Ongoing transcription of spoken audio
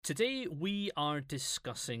Today we are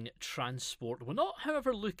discussing transport. We're not,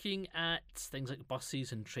 however, looking at things like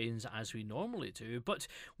buses and trains as we normally do, but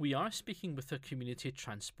we are speaking with a community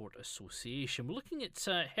transport association. We're looking at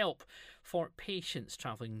help for patients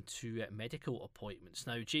travelling to medical appointments.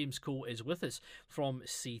 Now, James Coe is with us from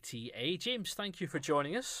CTA. James, thank you for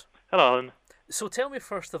joining us. Hello, Alan. So tell me,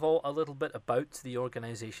 first of all, a little bit about the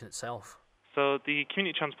organisation itself. So the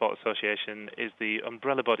Community Transport Association is the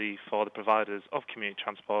umbrella body for the providers of community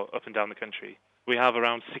transport up and down the country. We have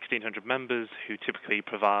around 1,600 members who typically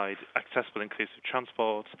provide accessible, inclusive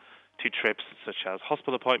transport to trips such as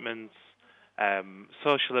hospital appointments,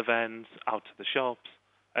 social events, out to the shops,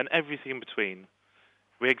 and everything in between.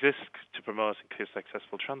 We exist to promote inclusive,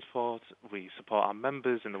 accessible transport. We support our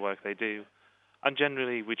members in the work they do. And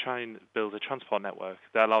generally, we try and build a transport network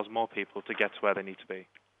that allows more people to get to where they need to be.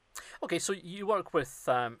 Okay, so you work with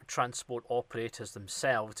transport operators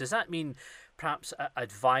themselves. Does that mean perhaps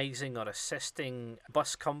advising or assisting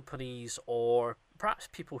bus companies or perhaps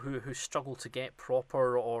people who struggle to get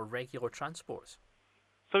proper or regular transport?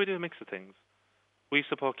 So we do a mix of things. We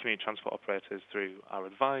support community transport operators through our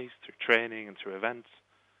advice, through training, and through events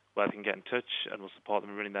where they can get in touch and we'll support them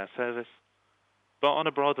in running their service. But on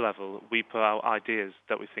a broader level, we put out ideas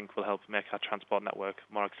that we think will help make our transport network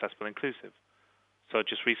more accessible and inclusive. So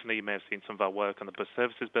just recently, you may have seen some of our work on the bus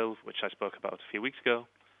services bill, which I spoke about a few weeks ago.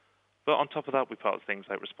 But on top of that, we put out things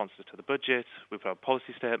like responses to the budget, we put out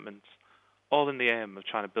policy statements, all in the aim of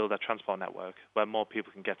trying to build our transport network where more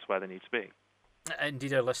people can get to where they need to be.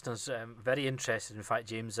 Indeed, our listeners very interested, in fact,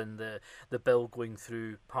 James, in the bill going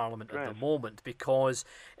through Parliament at the Great. moment, because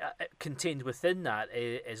contained within that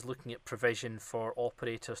is looking at provision for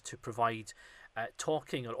operators to provide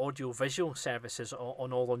talking or audio-visual services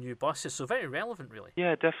on all our new buses. So very relevant, really.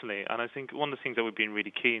 Yeah, definitely. And I think one of the things that we've been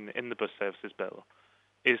really keen in the bus services bill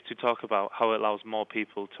is to talk about how it allows more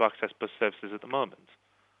people to access bus services at the moment.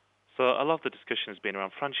 So a lot of the discussion has been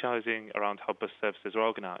around franchising, around how bus services are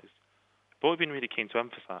organised. But what we've been really keen to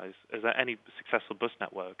emphasise is that any successful bus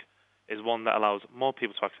network is one that allows more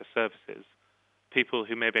people to access services, people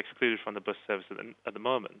who may be excluded from the bus service at the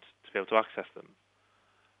moment to be able to access them.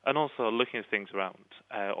 And also looking at things around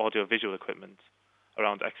audio-visual equipment,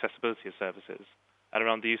 around accessibility of services, and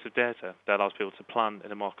around the use of data that allows people to plan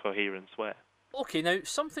in a more coherent way. Okay, now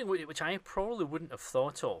something which I probably wouldn't have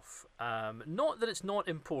thought of. Not that it's not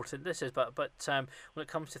important. This is, but when it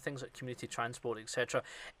comes to things like community transport, etc.,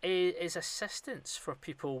 is assistance for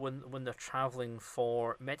people when they're travelling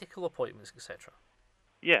for medical appointments, etc.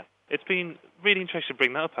 Yeah, it's been really interesting to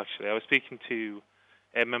bring that up, actually. I was speaking to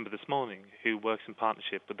a member this morning who works in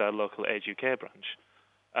partnership with their local Age UK branch.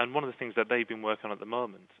 And one of the things that they've been working on at the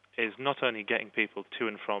moment is not only getting people to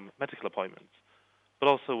and from medical appointments, but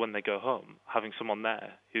also when they go home, having someone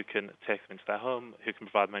there who can take them into their home, who can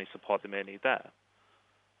provide them any support they may need there.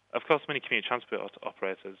 Of course, many community transport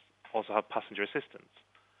operators also have passenger assistants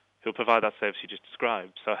who will provide that service you just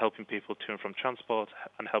described, so helping people to and from transport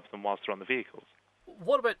and help them whilst they're on the vehicles.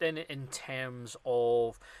 What about then in terms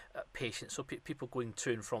of patients? So people going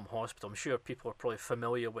to and from hospital. I'm sure people are probably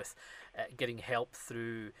familiar with getting help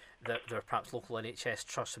through their perhaps local NHS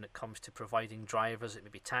trust when it comes to providing drivers. It may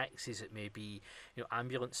be taxis, it may be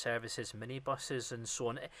ambulance services, minibuses, and so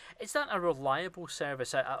on. Is that a reliable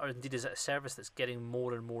service, or indeed is it a service that's getting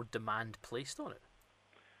more and more demand placed on it?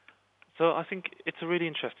 So I think it's a really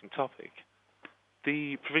interesting topic.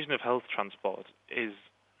 The provision of health transport is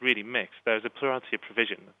really mixed. There's a plurality of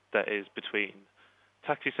provision that is between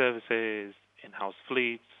taxi services, in-house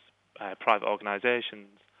fleets, private organisations,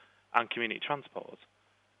 and community transport.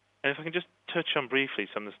 And if I can just touch on briefly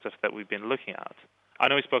some of the stuff that we've been looking at. I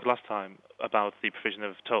know we spoke last time about the provision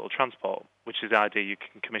of total transport, which is the idea you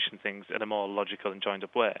can commission things in a more logical and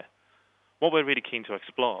joined-up way. What we're really keen to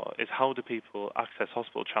explore is how do people access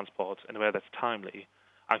hospital transport in a way that's timely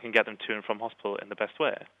and can get them to and from hospital in the best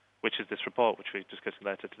way, which is this report which we're discussing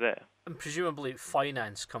later today. And presumably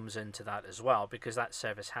finance comes into that as well, because that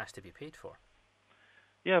service has to be paid for.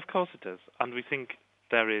 Yeah, of course it does. And we think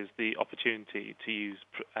there is the opportunity to use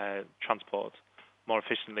transport more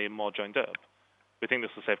efficiently and more joined up. We think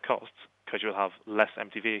this will save costs because you'll have less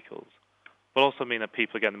empty vehicles, but also mean that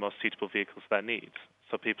people are getting the most suitable vehicles for their needs,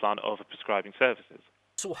 so people aren't over-prescribing services.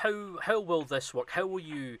 So how will this work? How will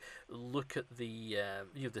you look at the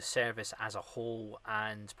the service as a whole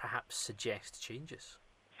and perhaps suggest changes?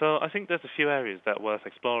 So I think there's a few areas that are worth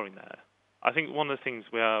exploring there. I think one of the things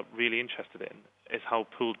we are really interested in is how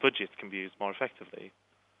pooled budgets can be used more effectively.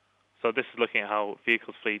 So this is looking at how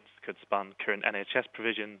vehicle fleets could span current NHS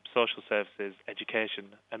provision, social services,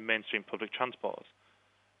 education, and mainstream public transport,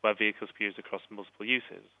 where vehicles can be used across multiple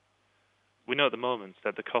uses. we know at the moment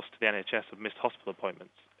that the cost to the NHS of missed hospital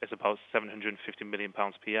appointments is about £750 million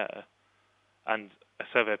per year, and a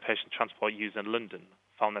survey of patient transport used in London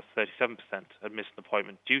found that 37% had missed an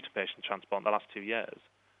appointment due to patient transport in the last 2 years.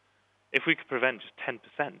 If we could prevent just 10%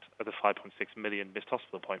 of the 5.6 million missed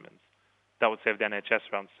hospital appointments, that would save the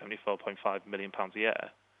NHS around £74.5 million a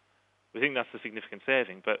year. We think that's a significant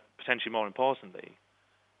saving, but potentially more importantly,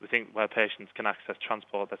 we think where patients can access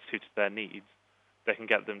transport that's suited to their needs, they can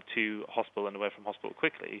get them to hospital and away from hospital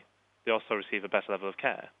quickly. They also receive a better level of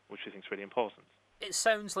care, which we think is really important. It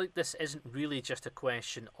sounds like this isn't really just a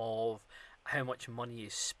question of how much money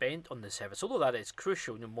is spent on the service, although that is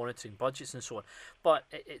crucial, monitoring budgets and so on, but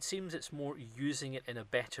it seems it's more using it in a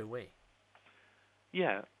better way.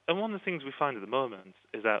 Yeah, and one of the things we find at the moment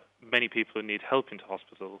is that many people who need help into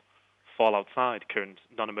hospital fall outside current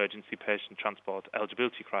non-emergency patient transport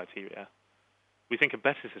eligibility criteria. We think a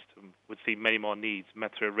better system would see many more needs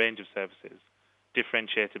met through a range of services,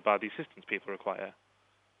 differentiated by the assistance people require.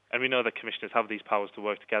 And we know that commissioners have these powers to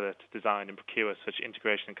work together to design and procure such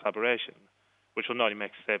integration and collaboration, which will not only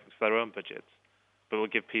make savings for their own budgets, but will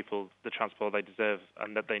give people the transport they deserve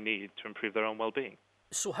and that they need to improve their own well-being.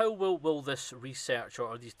 So how will this research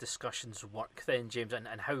or these discussions work then, James, and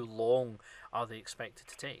how long are they expected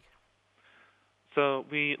to take? So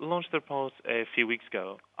we launched the report a few weeks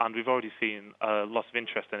ago, and we've already seen lots of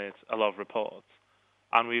interest in it, a lot of reports,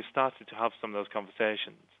 and we've started to have some of those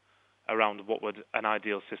conversations around what would an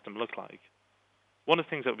ideal system look like. One of the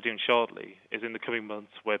things that we're doing shortly is in the coming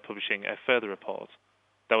months we're publishing a further report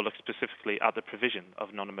that will look specifically at the provision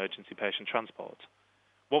of non-emergency patient transport.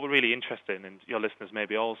 What we're really interested in, and your listeners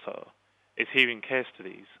maybe also, is hearing case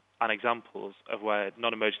studies and examples of where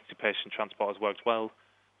non-emergency patient transport has worked well,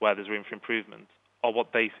 where there's room for improvement, or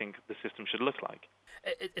what they think the system should look like.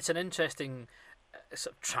 It's an interesting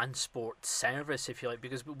sort of transport service, if you like,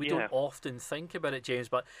 because we don't often think about it, James,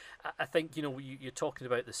 but I think, you're talking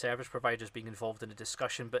about the service providers being involved in a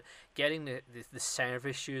discussion, but getting the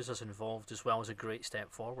service users involved as well is a great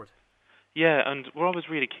step forward. Yeah, and we're always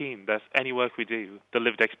really keen that any work we do, the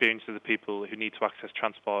lived experience of the people who need to access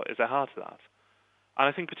transport is at the heart of that. And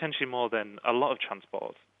I think potentially more than a lot of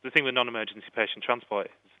transport, the thing with non-emergency patient transport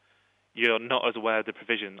is you're not as aware of the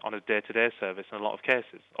provision on a day-to-day service in a lot of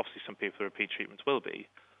cases. Obviously, some people who repeat treatments will be,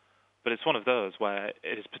 but it's one of those where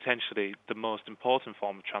it is potentially the most important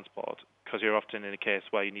form of transport because you're often in a case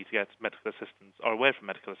where you need to get medical assistance or away from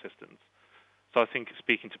medical assistance. So I think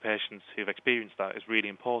speaking to patients who've experienced that is really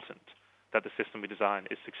important, that the system we design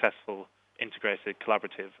is successful, integrated,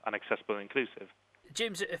 collaborative, and accessible and inclusive.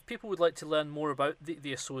 James, if people would like to learn more about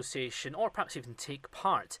the association, or perhaps even take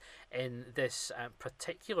part in this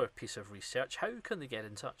particular piece of research, how can they get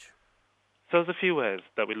in touch? So there's a few ways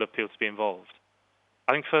that we'd love people to be involved.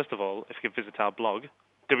 I think first of all, if you could visit our blog,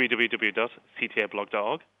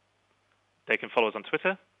 www.ctablog.org. They can follow us on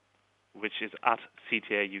Twitter, which is at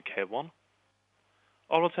CTAUK1.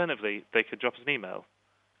 Or alternatively, they could drop us an email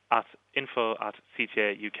at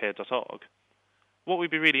info@ctauk.org. What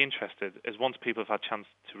we'd be really interested is once people have had a chance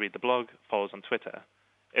to read the blog, follow us on Twitter,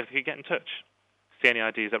 if they could get in touch, see any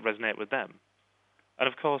ideas that resonate with them. And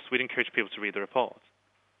of course, we'd encourage people to read the report.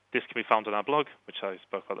 This can be found on our blog, which I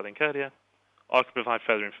spoke about the link earlier, or I can provide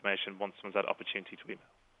further information once someone's had opportunity to email.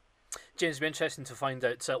 James, it'll be interesting to find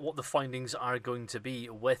out what the findings are going to be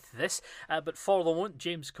with this. But for the moment,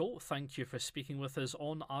 James Coe, thank you for speaking with us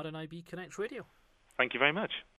on RNIB Connect Radio. Thank you very much.